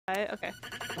Okay.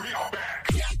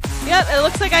 Yep, it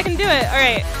looks like I can do it.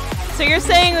 Alright. So you're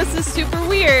saying this is super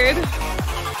weird.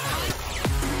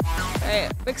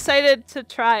 Alright, I'm excited to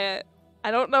try it.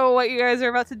 I don't know what you guys are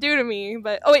about to do to me,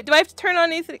 but... Oh wait, do I have to turn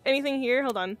on anything here?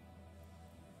 Hold on.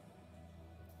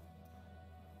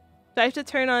 Do I have to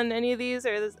turn on any of these,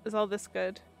 or is all this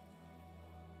good?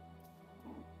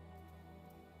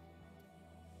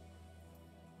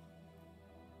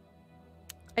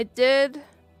 I did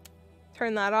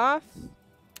turn that off.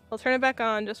 I'll turn it back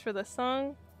on just for this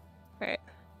song. Alright.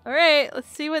 Alright, let's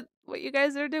see what you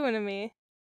guys are doing to me.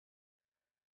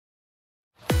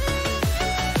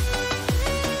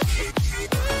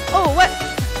 Oh, what?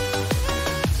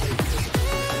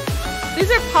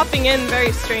 These are popping in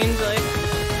very strangely.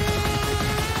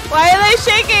 Why are they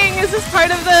shaking? Is this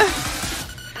part of the...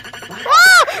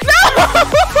 Ah! No!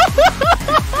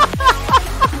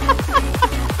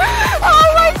 Oh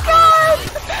my god!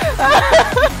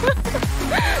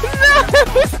 No, that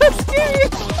was so scary!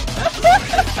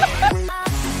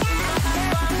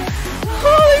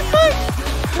 Holy fuck!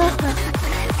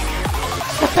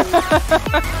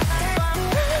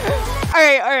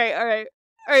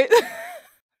 Alright.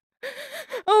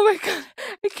 Oh my god,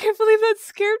 I can't believe that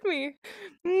scared me.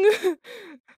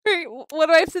 Wait, what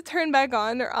do I have to turn back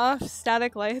on or off?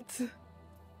 Static lights.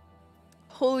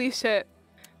 Holy shit.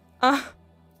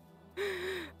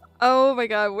 Oh my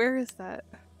god, where is that?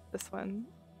 This one.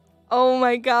 Oh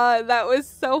my god, that was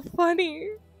so funny.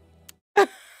 So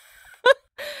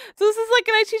this is like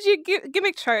an ITG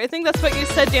gimmick chart. I think that's what you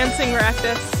said, Dancing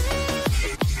Maractus.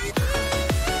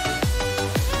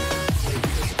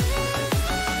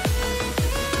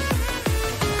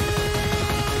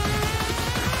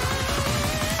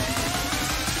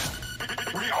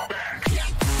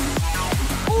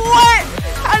 What?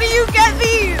 How do you get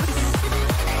these?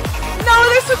 No,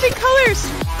 they're switching colors.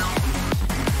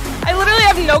 I literally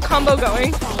have no combo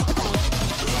going.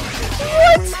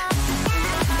 What?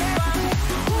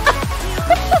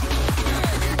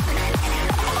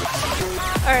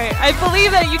 Alright, I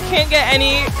believe that you can't get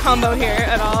any combo here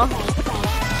at all.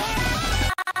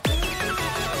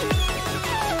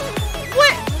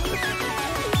 What?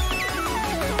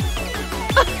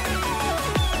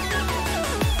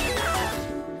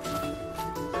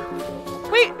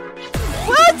 Wait,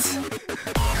 what?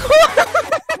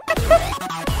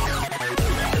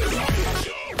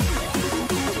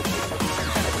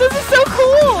 This is so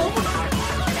cool!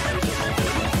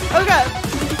 Oh god.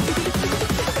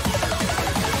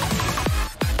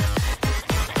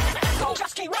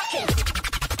 Just keep rocking.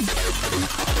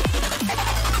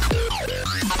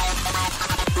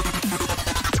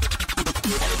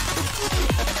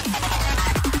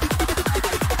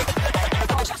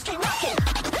 Just keep rocking.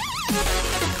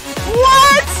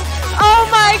 What? Oh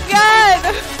my god!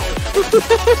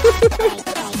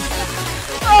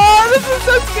 Oh, this is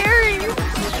so scary!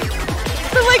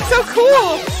 They're like so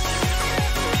cool!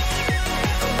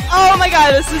 Oh my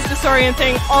god, this is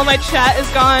disorienting. All my chat is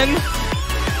gone.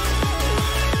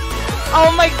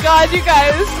 Oh my god, you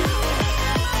guys!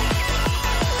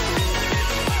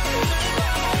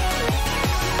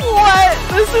 What?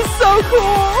 This is so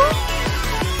cool!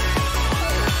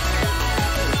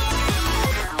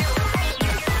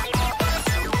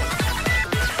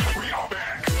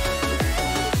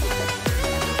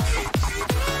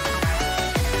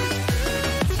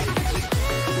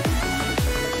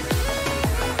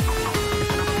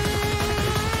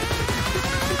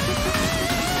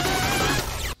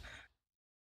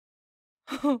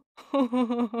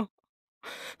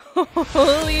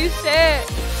 Holy shit!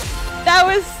 That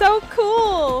was so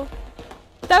cool!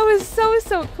 That was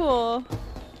so cool!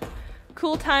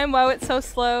 Cool time, wow, it's so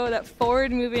slow. That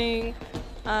forward moving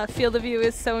field of view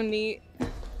is so neat.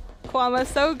 Kwama,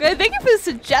 so good. Thank you for the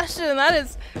suggestion. That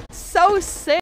is so sick.